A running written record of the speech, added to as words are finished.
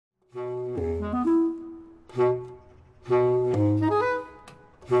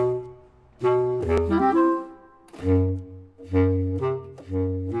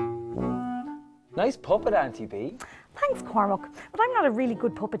Nice puppet, Auntie B. Thanks, Cormac, but I'm not a really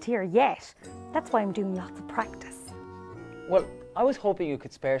good puppeteer yet. That's why I'm doing lots of practice. Well, I was hoping you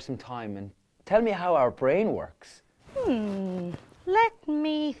could spare some time and tell me how our brain works. Let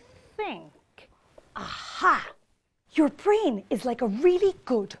me think. Aha! Your brain is like a really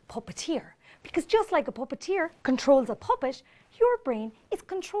good puppeteer, because just like a puppeteer controls a puppet, your brain is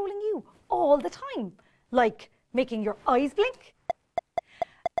controlling you all the time. Like making your eyes blink,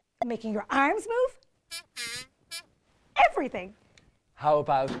 making your arms move, everything. How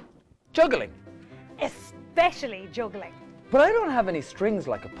about juggling? Especially juggling. But I don't have any strings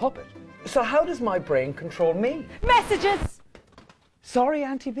like a puppet. So how does my brain control me? Messages! Sorry,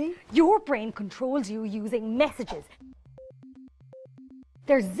 Auntie B? Your brain controls you using messages.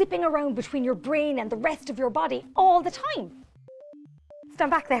 They're zipping around between your brain and the rest of your body all the time. Stand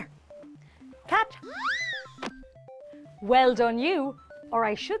back there. Catch. Well done you, or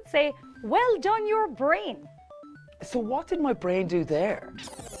I should say, well done your brain. So what did my brain do there?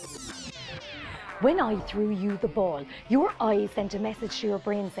 When I threw you the ball, your eye sent a message to your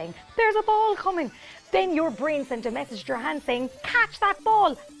brain saying, there's a ball coming. Then your brain sent a message to your hand saying, catch that ball,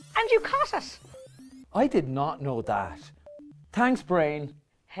 and you caught it. I did not know that. Thanks, brain.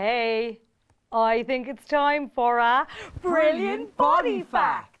 Hey, I think it's time for a brilliant body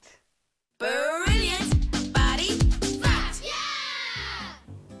fact. Brilliant body fact! Yeah!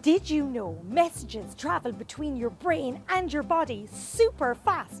 Did you know messages travel between your brain and your body super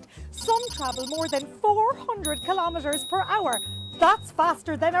fast? Some travel more than 400 kilometers per hour. That's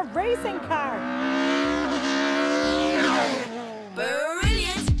faster than a racing car.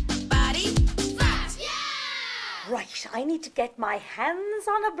 Brilliant body fact! Yeah! Right, I need to get my hands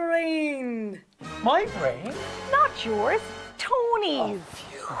on a brain. My brain? Not yours, Tony's. Oh,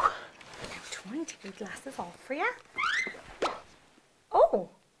 phew. Do I take my glasses off for you? Oh,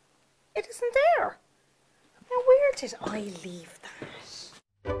 it isn't there. Now, where did I leave that?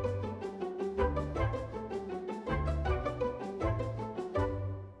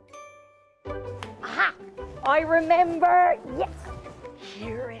 Aha! I remember. Yes,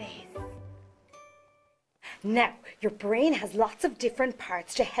 here it is. Now, your brain has lots of different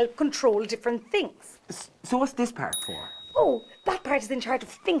parts to help control different things. So what's this part for? Oh, that part is in charge of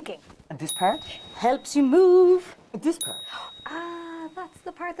thinking. And this part? Helps you move. And this part? Ah, that's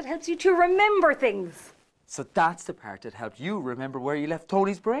the part that helps you to remember things. So that's the part that helped you remember where you left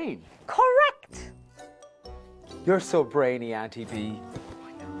Tony's brain. Correct. You're so brainy, Auntie B.